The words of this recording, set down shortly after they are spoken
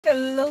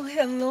Hello,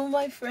 hello,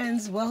 my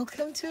friends.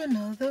 Welcome to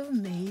another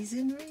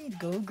amazing read.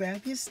 Go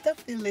grab your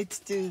stuff and let's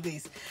do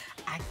this.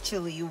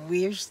 Actually,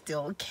 we're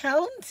still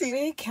counting.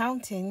 We're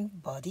counting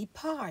body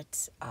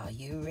parts. Are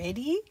you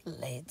ready?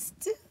 Let's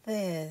do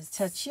this.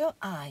 Touch your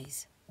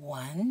eyes.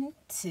 1,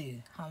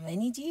 2. How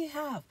many do you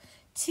have?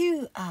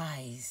 2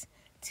 eyes.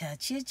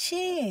 Touch your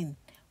chin.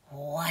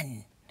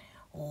 1.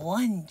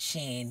 1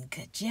 chin.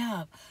 Good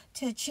job.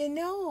 Touch your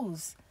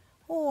nose.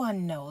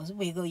 1 nose.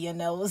 Wiggle your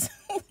nose.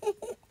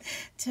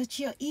 Touch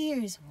your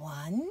ears.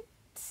 1,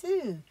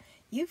 2.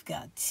 You've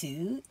got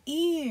 2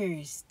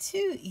 ears.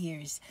 2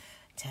 ears.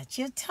 Touch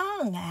your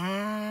tongue.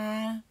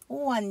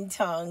 1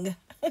 tongue.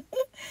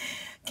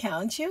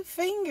 Count your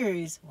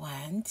fingers.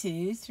 1,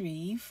 2,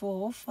 3,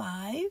 4,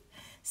 5,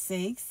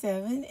 6,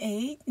 7,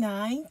 8,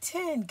 9,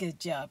 10. Good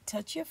job.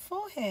 Touch your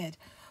forehead.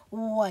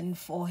 1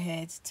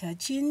 forehead.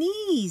 Touch your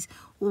knees.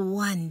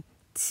 1,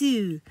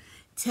 2.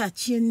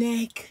 Touch your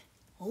neck.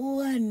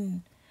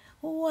 1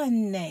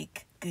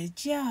 neck. Good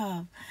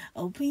job.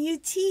 Open your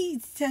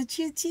teeth. Touch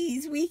your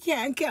teeth. We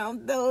can't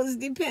count those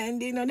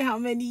depending on how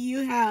many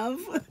you have.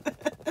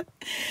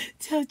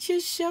 Touch your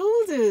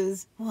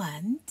shoulders.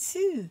 1,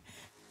 2.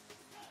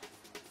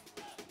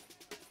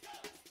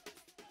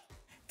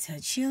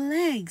 Touch your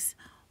legs.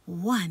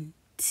 1,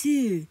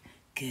 2.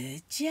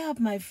 Good job,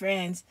 my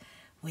friends.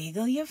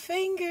 Wiggle your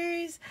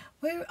fingers.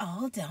 We're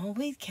all done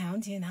with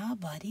counting our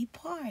body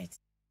parts.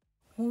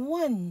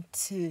 1,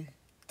 2.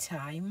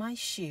 Tie my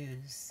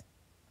shoes.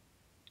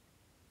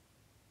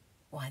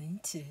 1,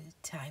 2.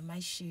 Tie my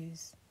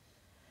shoes.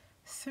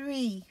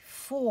 3,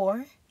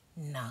 4.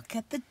 Knock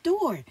at the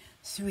door.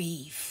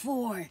 3,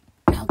 4.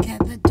 Knock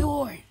at the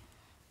door.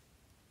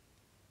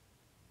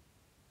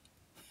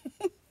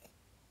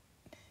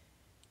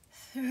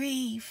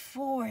 3,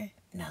 4.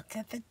 Knock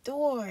at the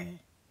door.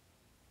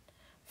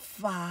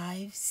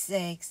 5,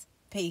 6.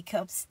 Pick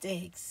up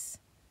sticks.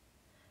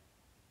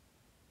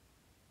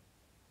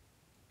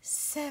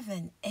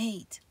 7,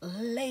 8.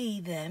 Lay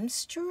them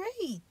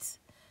straight.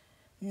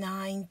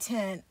 9,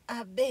 10.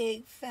 A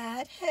big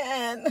fat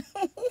hen.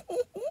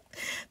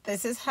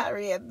 This is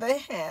Harriet the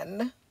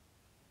hen.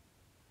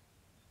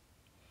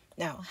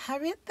 Now,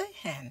 Harriet the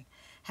hen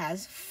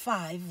has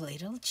 5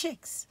 little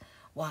chicks.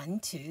 1,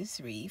 2,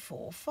 3,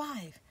 4,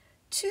 5.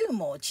 2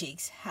 more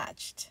chicks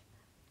hatched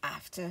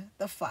after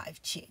the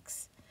 5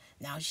 chicks.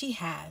 Now she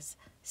has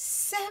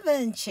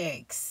 7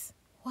 chicks.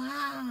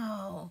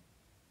 Wow.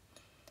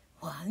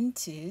 1,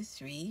 2,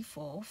 3,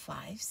 4,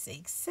 5,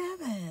 6,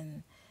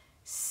 7.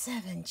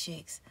 7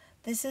 chicks.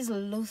 This is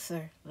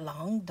Luther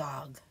Long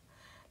Dog.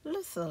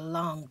 Luther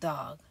Long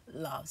Dog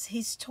loves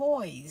his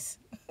toys.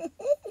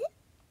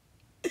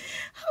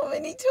 How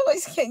many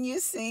toys can you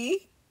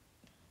see?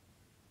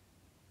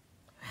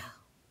 Well,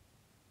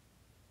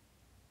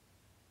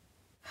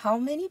 how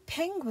many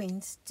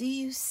penguins do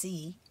you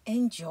see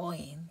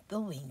enjoying the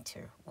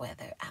winter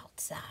weather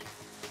outside?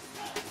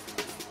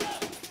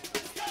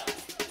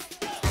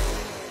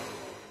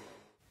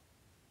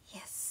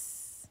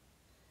 Yes.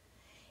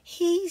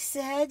 He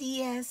said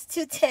yes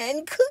to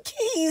 10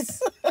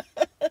 cookies.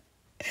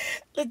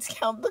 Let's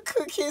count the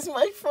cookies,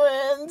 my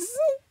friends.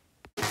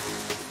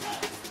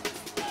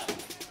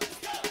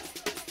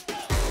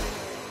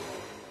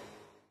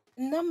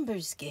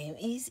 Numbers game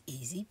is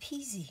easy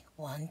peasy.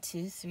 1,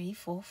 2, 3,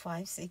 4,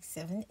 5, 6,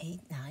 7, 8,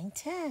 9,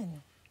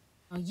 10.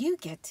 Now you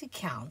get to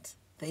count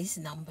these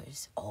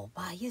numbers all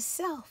by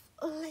yourself.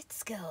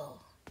 Let's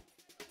go.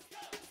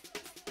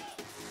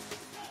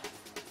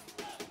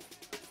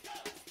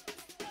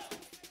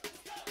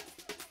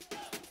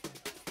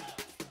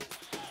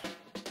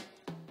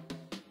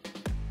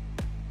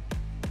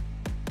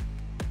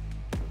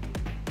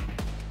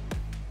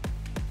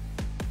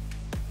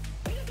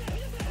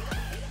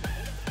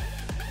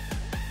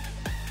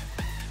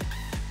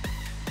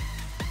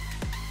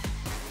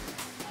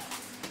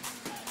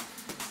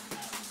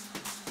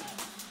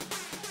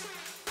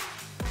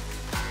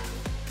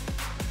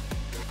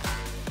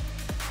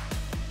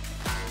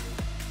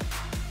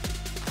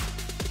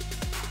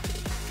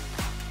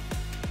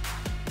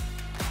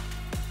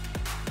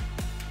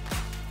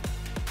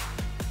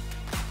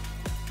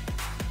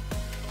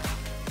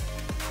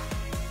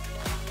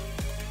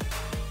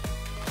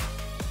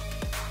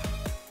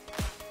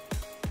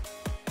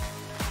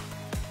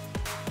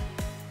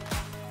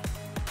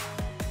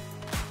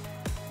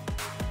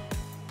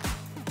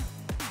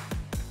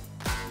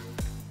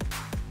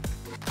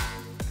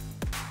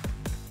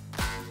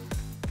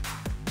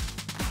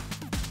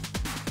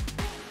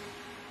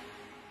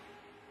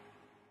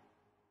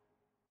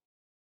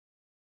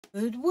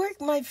 Good work,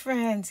 my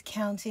friends.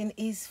 Counting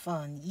is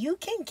fun. You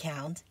can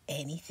count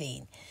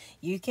anything.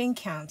 You can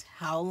count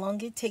how long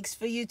it takes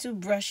for you to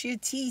brush your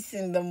teeth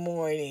in the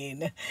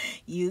morning.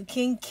 You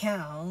can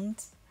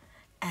count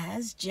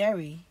as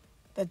Jerry,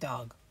 the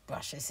dog,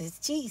 brushes his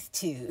teeth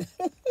too.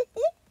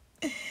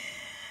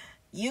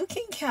 You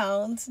can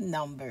count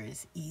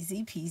numbers.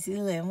 Easy peasy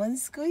lemon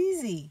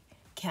squeezy.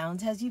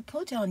 Count as you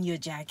put on your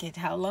jacket.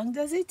 How long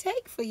does it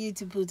take for you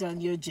to put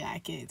on your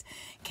jacket?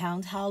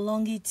 Count how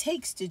long it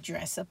takes to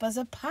dress up as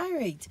a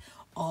pirate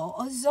or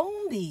a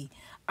zombie.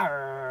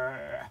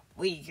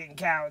 We can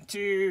count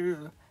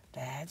too.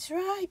 That's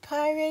right,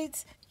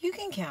 pirates. You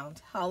can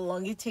count how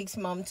long it takes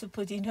Mom to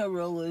put in her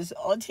rollers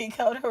or take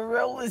out her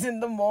rollers in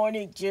the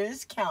morning.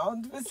 Just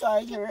count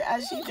beside her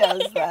as she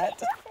does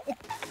that.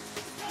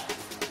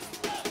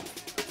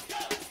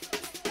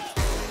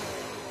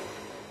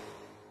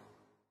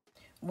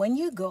 When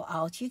you go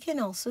out, you can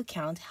also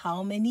count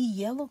how many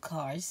yellow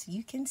cars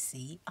you can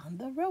see on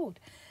the road.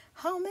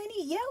 How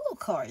many yellow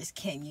cars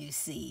can you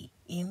see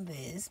in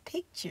these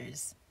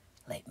pictures?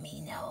 Let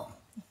me know.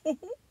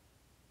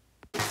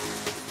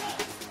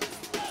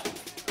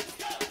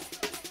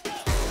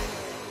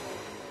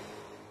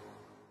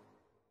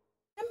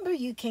 Remember,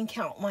 you can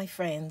count, my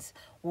friends.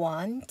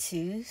 1,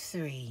 2,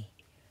 3,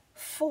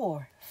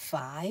 4,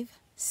 5,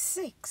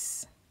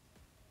 6,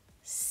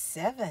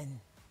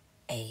 7,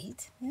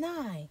 8,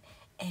 9,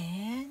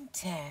 and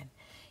 10.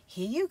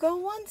 Here you go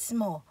once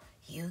more.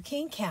 You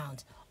can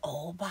count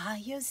all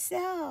by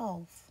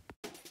yourself.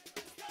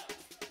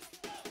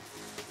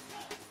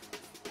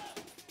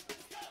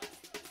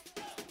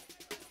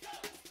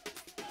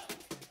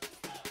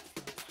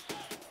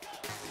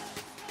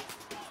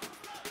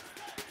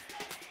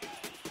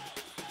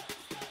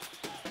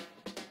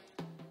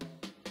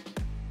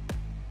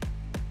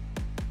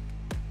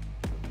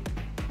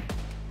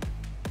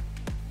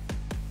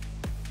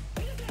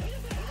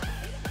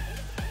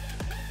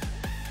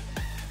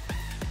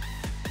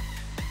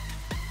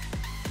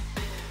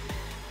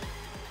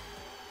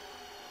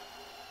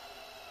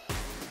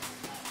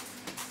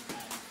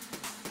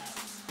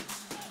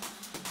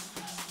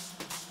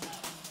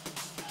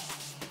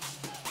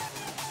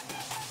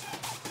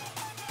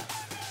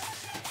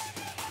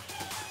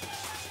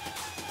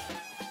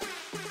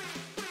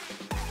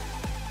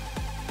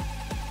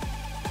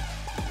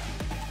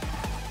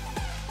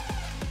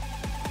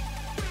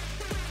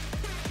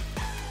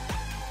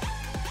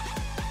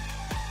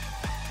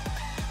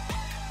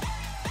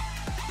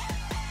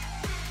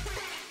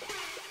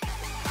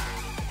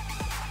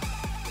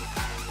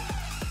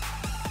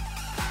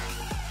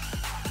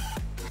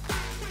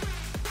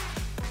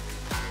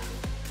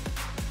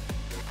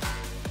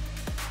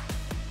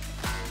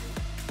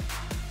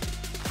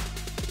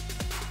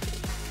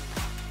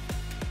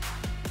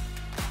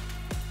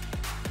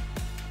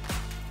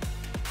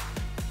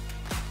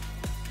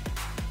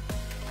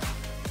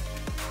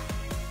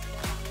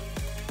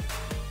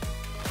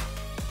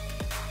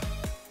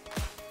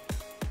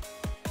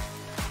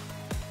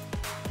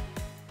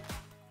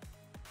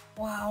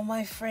 Wow,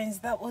 my friends,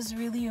 that was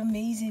really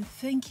amazing.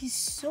 Thank you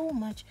so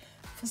much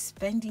for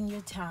spending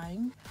your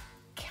time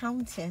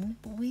counting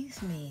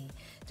with me.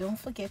 Don't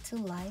forget to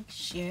like,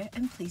 share,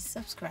 and please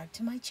subscribe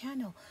to my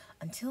channel.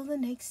 Until the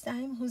next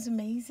time, who's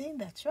amazing?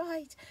 That's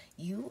right.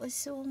 You are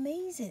so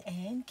amazing,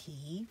 and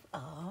keep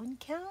on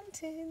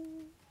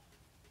counting.